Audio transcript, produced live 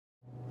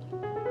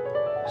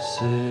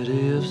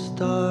City of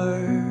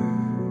stars,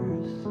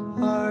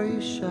 are you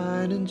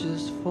shining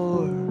just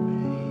for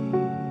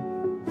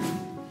me?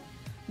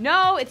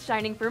 No, it's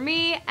shining for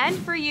me and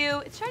for you.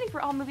 It's shining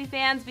for all movie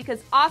fans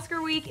because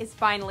Oscar week is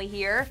finally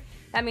here.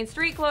 That means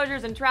street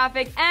closures and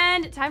traffic,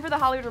 and time for The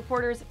Hollywood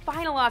Reporter's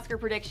final Oscar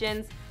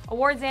predictions.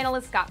 Awards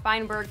analyst Scott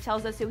Feinberg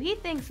tells us who he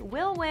thinks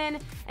will win,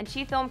 and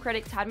chief film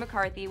critic Todd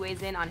McCarthy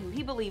weighs in on who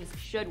he believes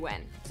should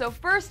win. So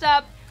first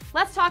up,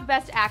 let's talk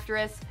Best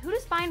Actress. Who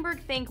does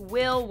Feinberg think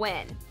will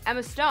win?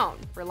 Emma Stone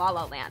for La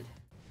La Land.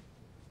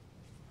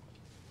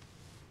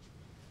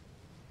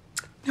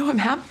 No, I'm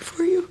happy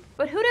for you.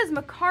 But who does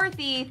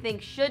McCarthy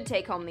think should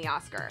take home the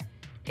Oscar?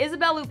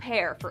 Isabelle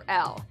Huppert for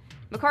Elle.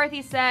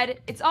 McCarthy said,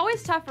 "It's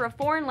always tough for a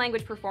foreign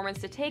language performance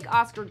to take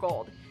Oscar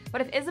gold.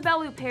 But if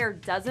Isabelle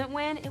Huppert doesn't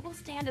win, it will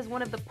stand as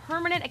one of the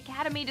permanent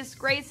Academy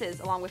disgraces,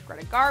 along with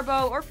Greta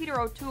Garbo or Peter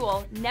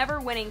O'Toole, never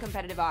winning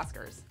competitive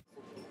Oscars."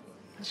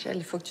 Michel,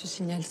 il faut que tu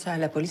signales ça à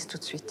la police tout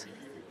de suite.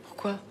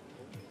 Pourquoi?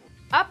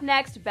 Up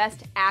next,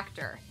 Best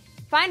Actor.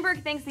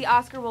 Feinberg thinks the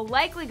Oscar will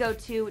likely go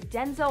to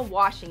Denzel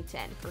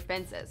Washington for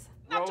Fences.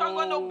 I'm not talking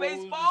about no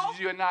baseball.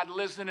 You're not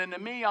listening to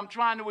me. I'm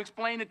trying to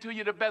explain it to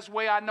you the best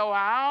way I know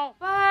how.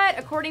 But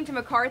according to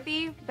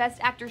McCarthy, Best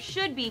Actor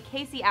should be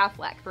Casey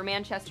Affleck for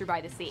Manchester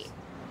by the Sea.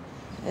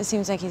 It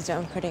seems like he's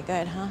doing pretty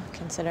good, huh?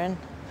 Considering.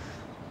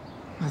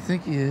 I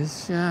think he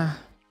is, yeah.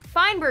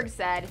 Feinberg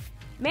said,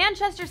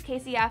 "Manchester's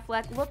Casey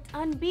Affleck looked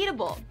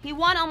unbeatable. He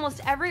won almost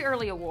every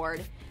early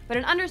award, but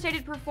an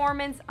understated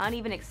performance,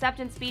 uneven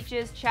acceptance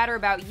speeches, chatter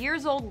about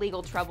years-old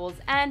legal troubles,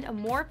 and a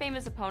more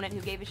famous opponent who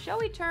gave a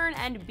showy turn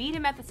and beat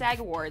him at the SAG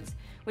Awards,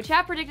 which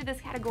have predicted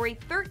this category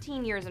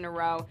 13 years in a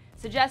row,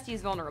 suggest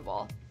he's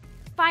vulnerable."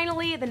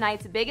 Finally, the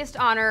night's biggest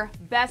honor,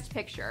 Best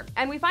Picture.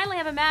 And we finally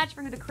have a match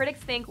for who the critics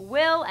think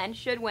will and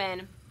should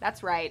win.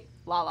 That's right,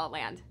 La La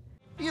Land.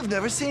 You've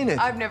never seen it?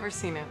 I've never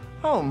seen it.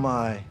 Oh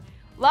my.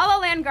 La La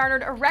Land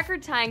garnered a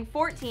record-tying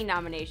 14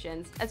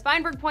 nominations. As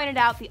Feinberg pointed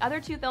out, the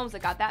other two films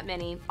that got that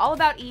many, All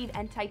About Eve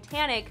and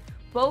Titanic,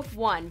 both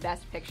won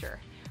Best Picture.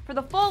 For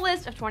the full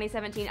list of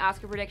 2017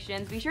 Oscar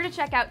predictions, be sure to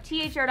check out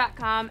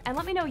THR.com and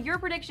let me know your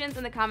predictions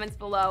in the comments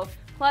below.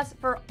 Plus,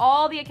 for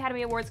all the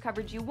Academy Awards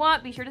coverage you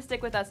want, be sure to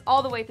stick with us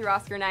all the way through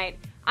Oscar night.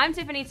 I'm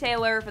Tiffany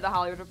Taylor for The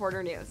Hollywood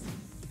Reporter News.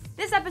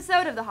 This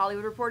episode of The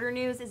Hollywood Reporter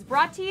News is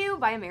brought to you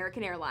by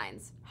American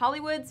Airlines,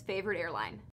 Hollywood's favorite airline.